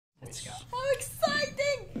How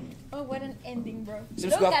exciting! Oh, what an ending, bro.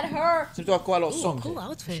 Seems Look to have- at her. Seems to have quite a lot of songs. Cool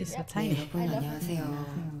outfit. She's so tiny. 여러분 안녕하세요.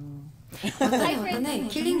 왔다네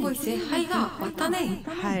킬링보이스의 하이가 왔다네.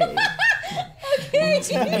 Hi.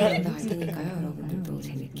 재밌게 나갈 테니까요. 여러분들도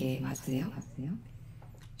재밌게 봐주세요.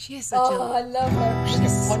 She is such Oh, I love her.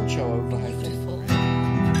 She's a poncho over her head. beautiful.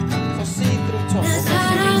 So see-through top.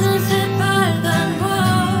 사랑은 새빨간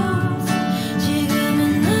rose. 지금은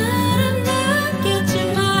나름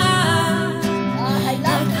느꼈지만 I love her.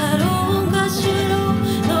 날카로운 가시로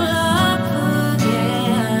널 아프게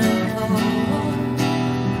하고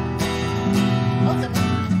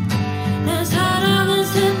내 사랑은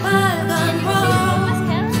새빨간 rose.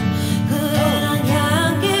 그런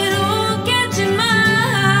향기롭겠지만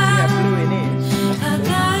Blue in it.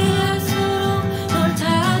 가까이 할수록 널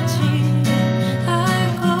닿지를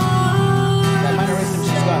알고 That mannerism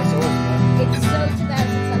she's got is awesome. It's so 2000s, I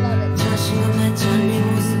love it. 자신감에 찬 네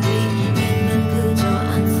모습이 맨날 그저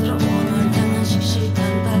안쓰러워 널 향한 씩씩한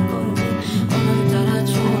발걸음이 오늘따라 I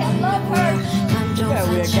love her. 감정 Yeah,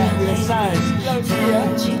 we 사치한 got signs. 그런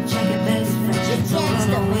집착의 best friend So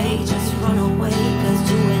run away, just run away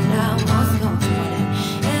Cause you and I must come to an end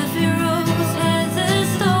Every rose has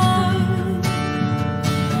its thorn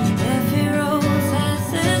Every rose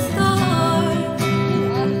has its thorn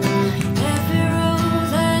Every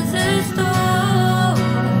rose has its thorn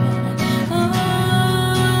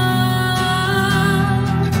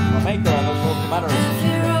I'll make her. I love all the mannerism.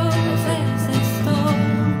 Every rose has its thorn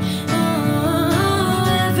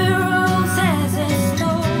Every rose has its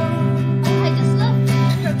thorn I just love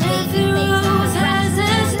her Every rose has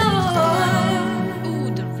its thorn Ooh,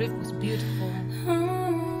 the riff was beautiful.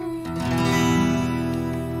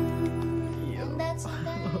 And that's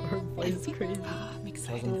Her voice is crazy. I'm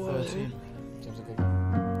excited. 2013. Seems like a...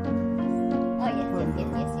 Oh, yes. Here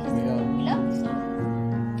we go. Love this song.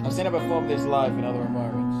 I've seen her perform this live in other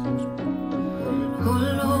environments. Brilliant.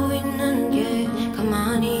 홀로 있는 게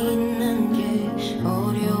가만히 있는 게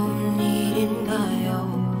어려운 일인가요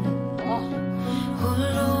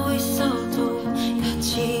홀로 있어도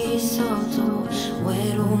같이 있어도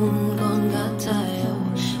외로운 건 같아요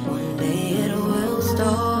One day it will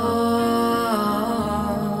stop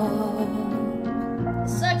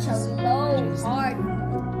Such a low, hard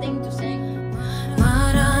thing to sing.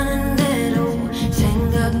 말하는 대로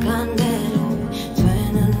생각한 대로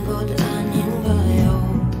되는 것 아닌가요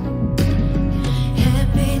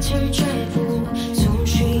햇빛을 쬐고 숨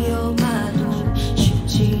쉬어가도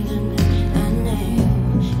쉽지는 않네요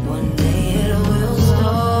One day it will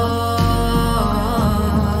stop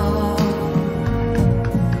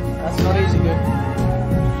That's not easy, good.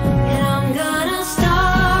 And I'm gonna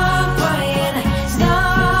stop crying,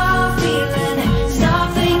 stop feeling,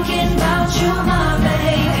 stop thinking about you, my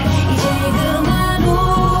babe. 이제 그만 울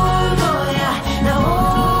거야, 나 올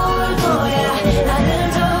거야, 나를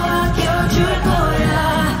더 아껴줄 거야.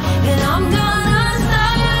 And I'm gonna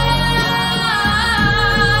stop.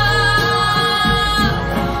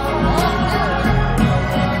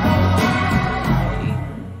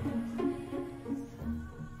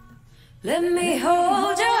 Let me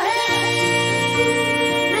hold your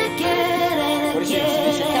hand again and What is she?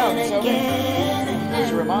 Does she count? again So and again. does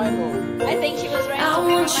she remind or? I think she was right. I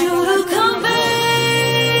want you to come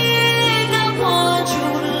back. I want you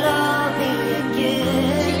to love me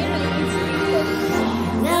again.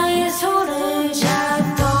 나의 손을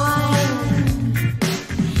잡던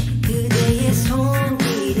그대의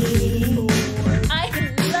손길이 I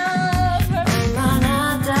love her.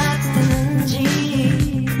 얼마나 따뜻했는지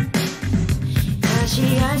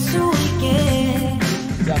다시 알 수 있게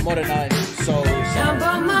That modernized soul. 한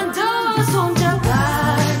번만 더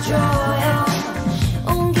손잡아줘요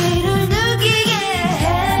온기를 느끼게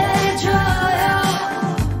해줘요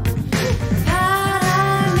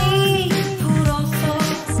바람이 불어서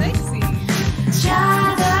Sexy.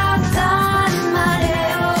 차갑단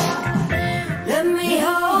말이에요 Let me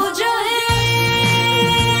hold your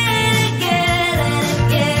hand again and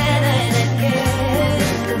again and again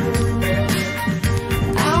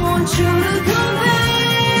I want you to come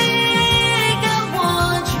back I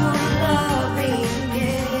want you to love me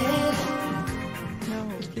again No,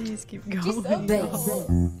 please keep She's so going. good.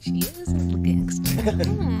 She is a little gangster. I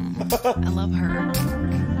love her.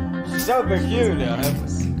 She's so peculiar.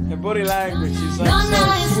 Her body language is like 넌 so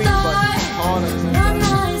나의 sweet but star hard at the same 넌 time.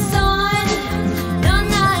 나의 sun 넌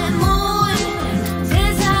나의 moon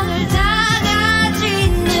세상을 다 가진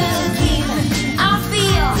느낌 I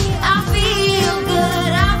feel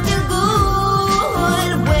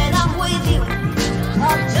good when I'm with you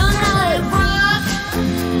넌 나의 rock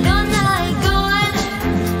넌 나의 gun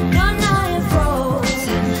넌 나의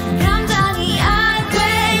rose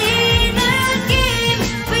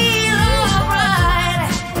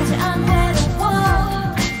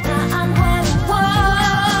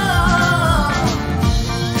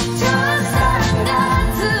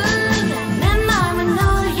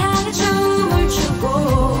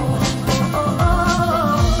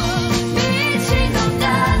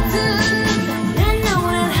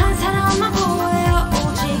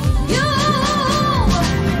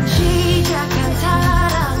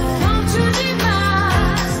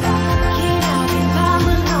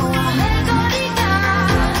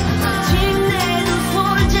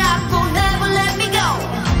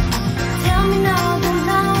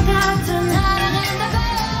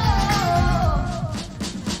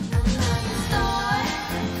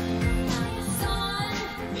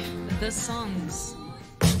the songs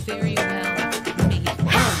very well made.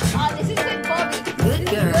 Oh, this is good, Bobby. Good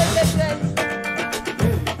girl.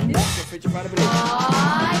 Good.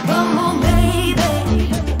 Come on,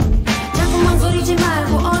 baby. 자꾸만 소리지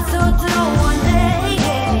말고 어서 들어와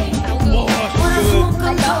내게. 원하는 걸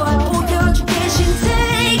보여줄게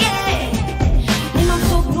신세계. 네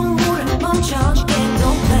맘속 눈물을 멈춰줄게.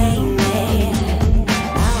 Don't play me.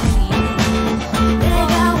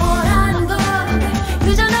 내가 원하는 건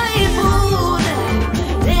그저 너의 부대.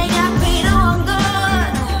 내가 필요한 건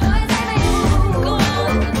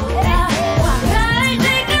갈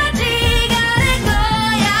때까지 가는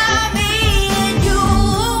거야. Me and you.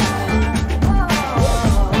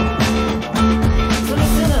 소리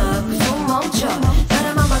들어 그손 멈춰.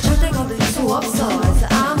 나라만 봐 절대 건드릴 수 없어. 그래서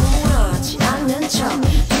아무렇지 않는 척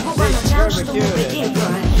두고 봐나 잠시도 못 이길 걸.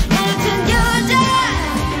 같은 여자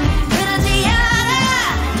그러지 않아.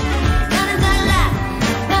 나는 달라.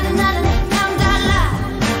 나는 남달라.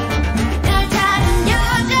 날 다른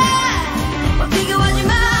여자 와 비교하지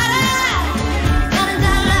마라. 나는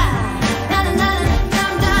달라. 나는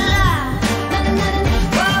남달라. 나는 너는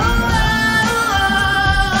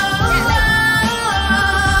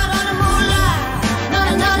몰라. 너는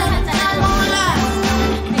난 몰라.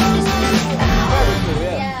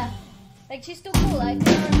 Yeah. Like, she's too cool. I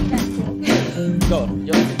can't that cool. Go,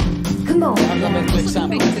 yo. Come on. I'm gonna make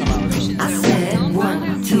sample come out. I said 1,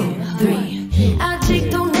 2, 3.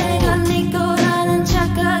 아직도 내가 네 거라는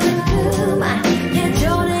착각은 그만.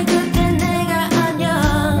 예전에 그때 내가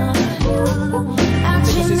아냐.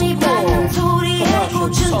 아침이 밝은 소리에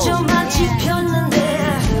꽃은 좀 마치 폈는데.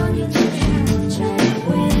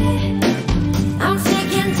 I'm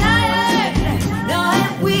sick and tired. 너의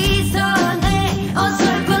위선에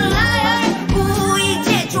어설픈 liar. 이제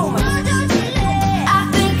좀 I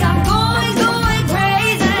think I'm going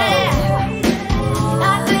crazy. I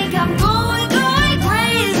think I'm going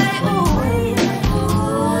crazy.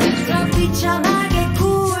 저 비참하게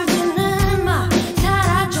굴지는 마.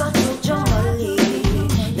 사라져 저 멀리.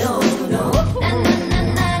 No.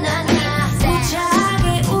 나나나나나나. 우차하게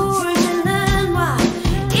울지는 마.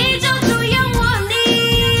 잊어도 영원히.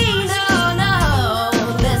 No.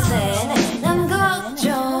 Listen. 난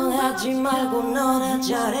걱정하지 말고 너나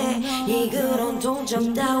잘해. 이 그런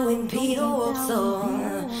동정 따윈 필요 없어.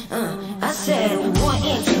 I said 1,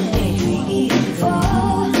 2, 3,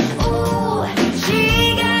 4.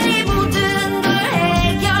 시간이 모든 걸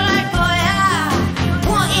해결할 거야.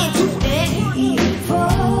 1, 2,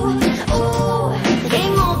 3, 4.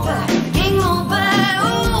 Game over. Game over.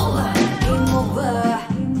 Game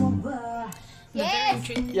over. Yes.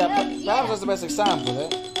 Yeah, but that was the best example, eh?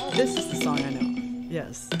 This is the song I know.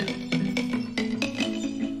 Yes.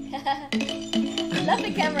 Love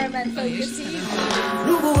the cameraman so you can see you.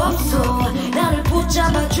 누구 없어. 나를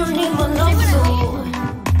붙잡아줄 힘은 없어.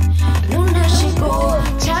 눈을 씻고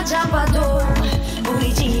찾아봐도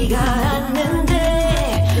보이지가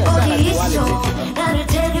않는데. 어디 있어. 나를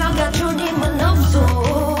데려가줄 힘은 없어.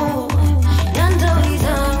 난 더 이상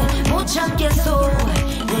못 참겠어.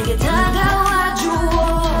 내게 다가와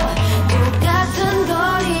주어. 똑같은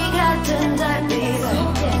거리 같은 달빛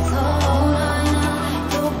속에서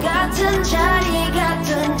똑같은 자리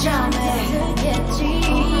같은 잠에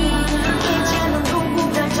이제는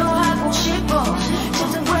누군가를 더 하고 싶어.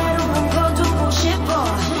 짙은 외로운 거두고 싶어.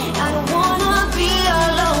 I don't wanna be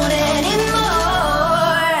alone anymore.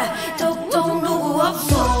 똑똑 누구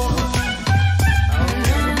없어.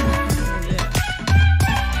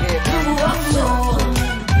 누구 없어.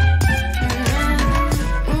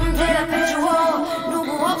 대답해줘. 누구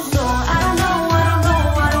없어. I don't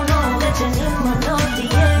know. 대체 님은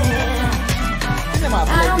어디에.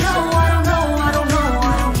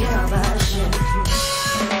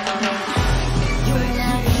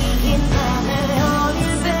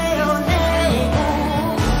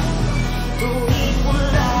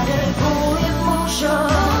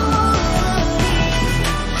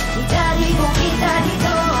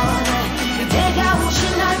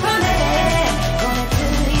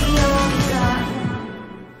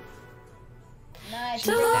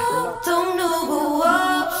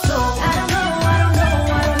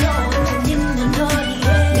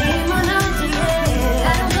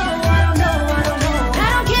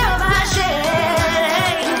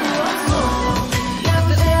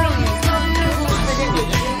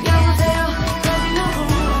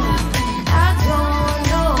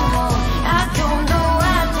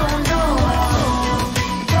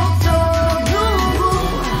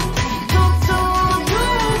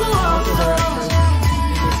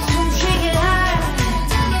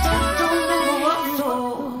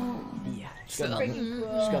 So,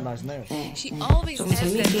 She's got nice nails. she always 좀 has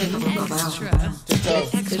재밌게 해볼까 that 봐요. extra.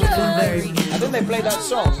 I think they played that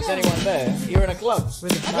song. Is anyone there? You're in a club.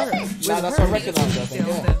 Nah, that's unrecognized, I think.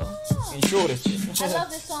 Yeah. In Shoreditch. I love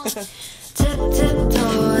this song.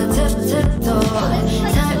 tiptoe,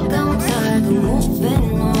 살금살금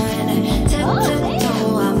moving on.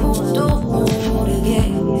 tiptoe, 아무도 모르게.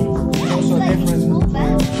 Also a different.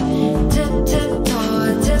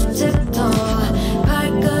 tiptoe,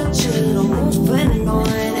 발끝으로 moving on.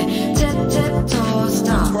 tiptoe,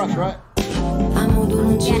 stop. Crush, right? 아무도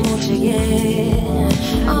눈치 못 채게.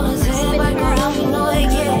 어느새 발걸음이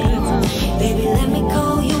너에게. Baby, let me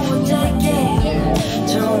call you a decade.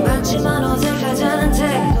 처음 봤지만 어색하자는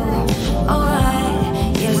태도.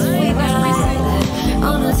 Alright, yes we ride.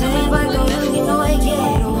 어느새 발걸음이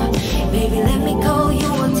너에게로. Baby, let me call you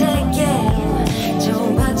a decade.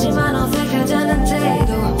 처음 봤지만 어색하자는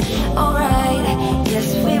태도. Alright,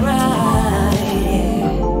 yes we ride.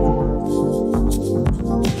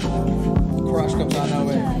 Crush comes out that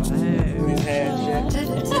way. With his hair and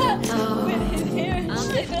shit.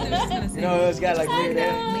 You know those guys like weird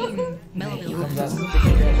hair? Comes out some thick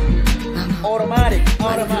hair. Automatic.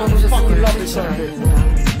 Fucking love this song, dude.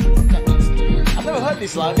 I've never heard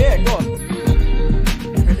this live. Yeah, go on. I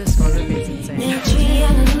heard this one, it's insane. 내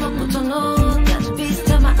취향은 음악부터 너까지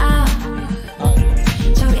비슷하면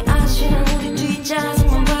저기 아시는 우리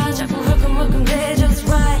뒷좌석만 봐 자꾸 헐끔헐끔대 just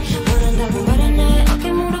right 원한다고 말했네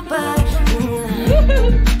어깨무릎발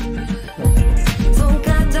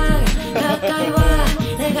손가락 가까이 와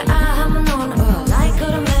내가 아하면 너는 like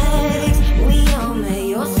automatics 위험해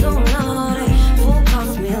you're so naughty full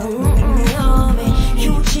cost meal 위험해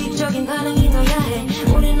규칙적인 반응이 너야 해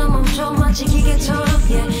우리 너 멈춰 마치 기계처럼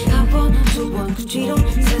yeah 한 번 두 번 그 뒤로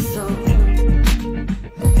셌어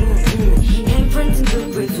handprints and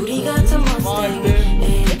good grades 우리가 더 Mustang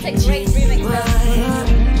It's a great remix.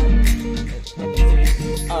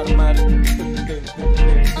 Automatic.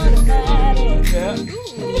 Yeah.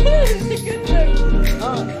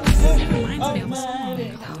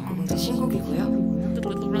 다음 곡은 신곡이고요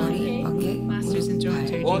머리 어깨 Masters and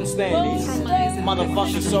George. One stand.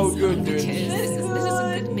 Motherfucker, so good, dude. This is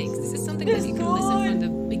a good mix. This is something that you can listen from the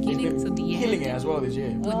beginning to the end. Killing it as well this year.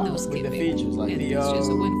 With no With skipping. the features like And it's just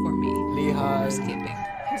a win for me. Lehigh. No skipping.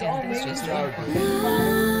 And it's just So one.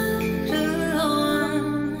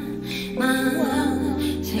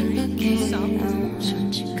 나를만 생각해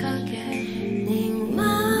솔직하게 네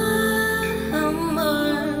마음을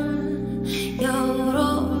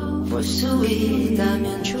열어볼 수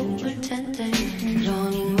있다면 좋을 텐데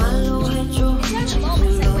그러니 말로 해줘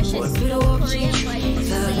불러볼 필요 없지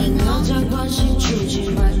다른 여자 관심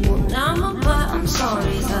주지 말고 나만 봐 I'm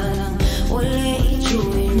sorry 사랑 원래 이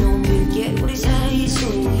주위 놈들게 우리 사이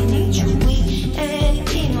숨이 주위에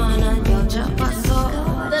이만한 여자 봤어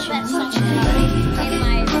The best song in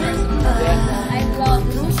my personal life. I love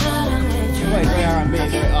this song. 사랑해줘 Wait, very R&B,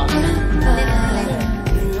 very up.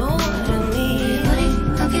 You know what I mean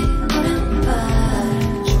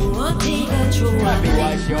주어지가 좋아 Might be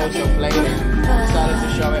why she also played it. Decided to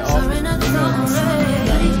show it off.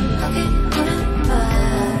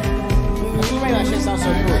 She made that shit sound so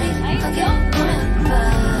cool.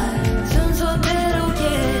 순서대로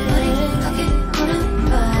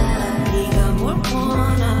네가 뭘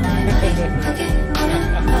원하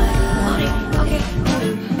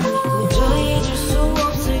도저히 줄 수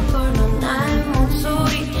없을걸 넌 나의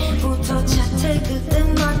목소리부터 차트 그때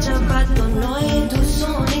맞춰봤던 너의 두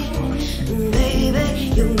손이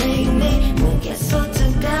Baby you make me 목에서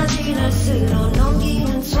등까지 날 쓸어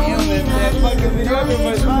넘기는 손이 나를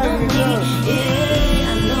너의 손동이 Yeah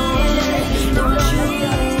I know it Don't you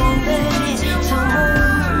want baby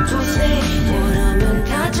선물 조세 원하면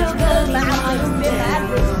가져가 네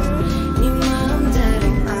마음대로 네 마음대로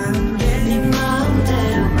네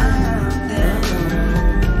마음대로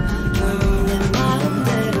결국 내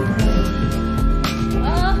마음대로 Oh,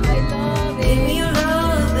 I love Give it. me your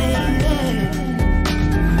love baby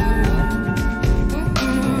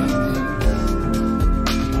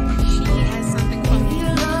She has something funky.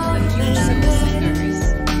 Your love Huge soul baby singers.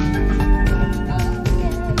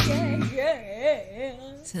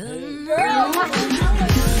 Girl, oh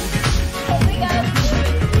my God.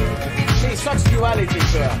 She's such duality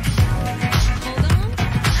to her.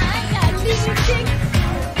 I got music.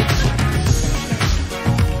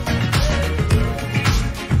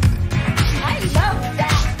 I love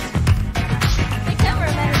that. The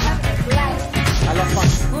cameraman is having a blast. I love fun.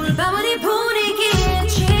 오늘 밤은 이 분위기에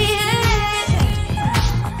취해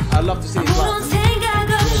I love to see this 아무런 live. 생각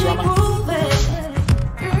없이 prove it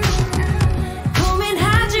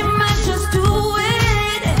고민하지 마 just do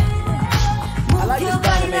it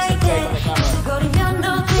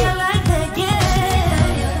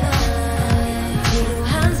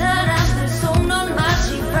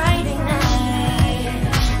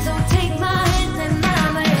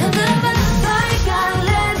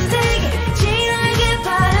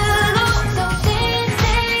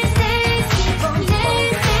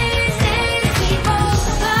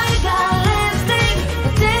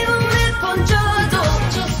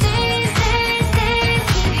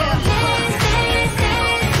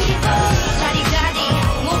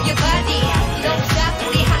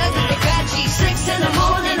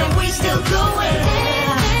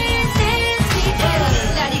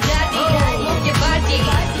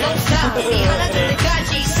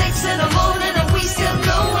일어나기까지 6 in the morning and we still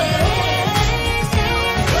going.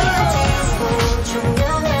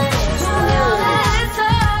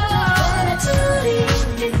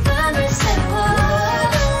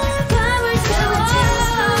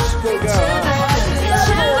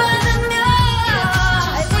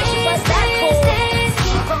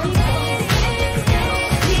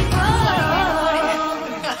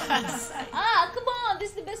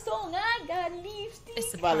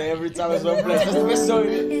 Vale, every time it's one place, that's the best song.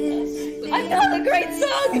 I know the great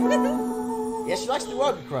song. Yeah, she likes the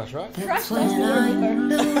worker crush, right? Crush loves the worker.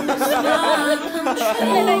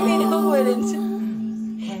 And I mean, who wouldn't?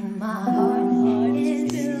 And my heart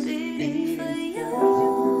is beating for you.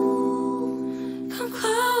 Come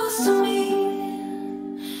close to me.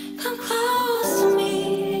 Come close to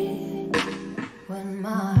me. When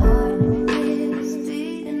my heart is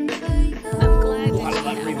beating for you. I'm glad I love that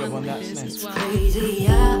that reverb you on that this snare. as well. Crazy,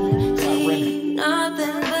 I see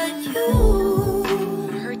nothing but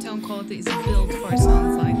you. Her tone quality is built for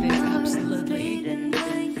songs like this, absolutely.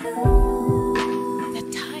 The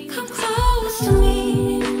tiny Come close to me.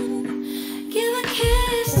 Give a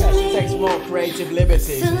kiss to Yeah, she me. takes more creative liberties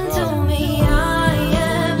as Listen to well. me, I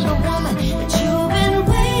am the woman that you've been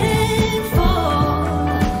waiting for.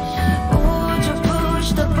 Would you push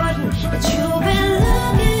the button that you've been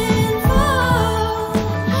looking for?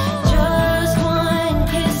 Just one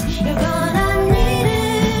kiss, you're gonna need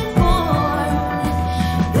it more.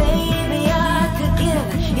 Baby, I could give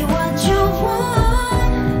you what you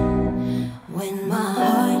want. When my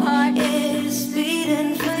heart is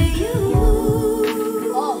beating for you.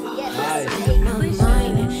 Oh, yes. Nice. And my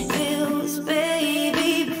mind feels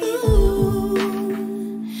baby blue.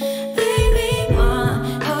 Baby, my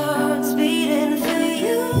heart's beating for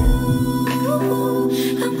you.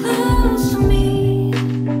 Come close to me.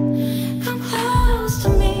 Come close to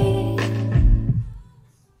me.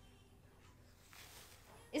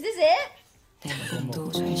 Is this it?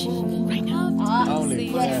 Only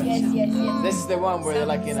for Yes, them. yes, yes, yes. This is the one where they're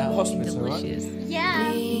like in a hospital, right? delicious.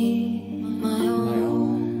 Yeah. My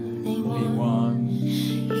only one.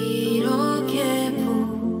 이렇게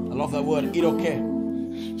I love that word, iroke.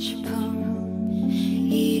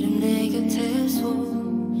 이름 내 곁에서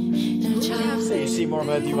늘 So you see more of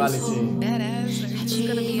her duality. Badass. She's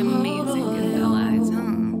gonna be amazing in the lights, huh?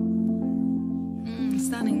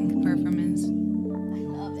 Stunning performance. I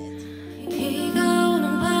love it. 비가 오는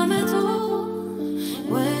밤에도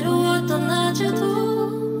외로웠던 낮에도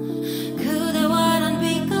그대와 난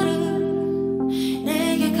빛깔을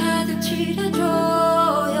내게 가득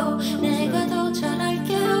칠해줘요. 내가 더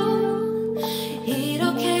잘할게요.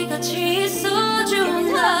 이렇게 같이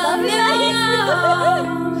있어준다면.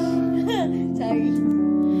 Sorry.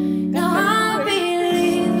 Now I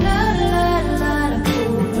believe 라라라라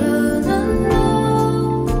부르는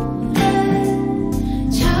노래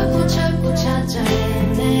자꾸 자꾸 찾아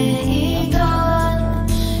헤매이던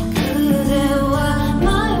그대와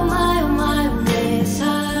마요 내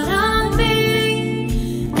사랑비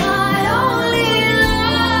My only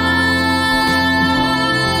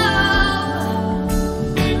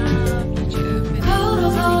love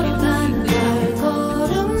걸어가는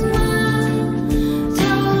발걸음마저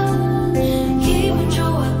기분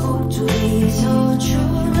좋아 꼭 둘이서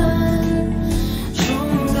주는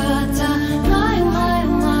춤 같아 마요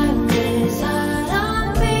내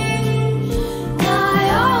사랑비 My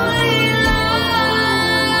only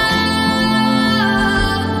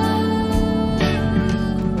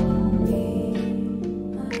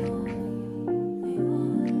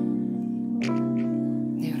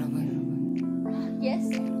네, 여러분. Yes.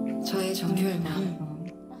 저의 정규 앨범,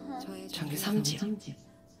 정규 3집.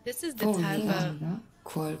 This is the type of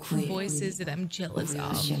 9월 9일 voices that I'm jealous 오후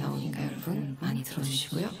of. 6시에 나오니까 여러분 많이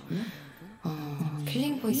들어주시고요.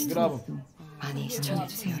 킬링보이스 Good album. 많이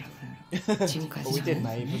시청해주세요, 여러분. 지금까지 But we did, 저는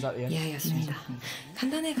mate. Was that the end? 이하이였습니다.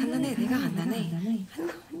 간단해, 내가 간단해.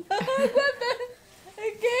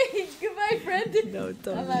 Okay. Goodbye, friend. No,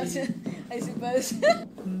 don't. I suppose.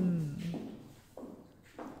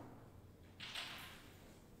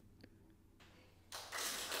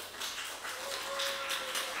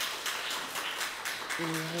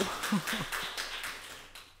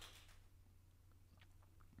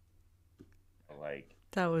 Like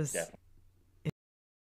That was definitely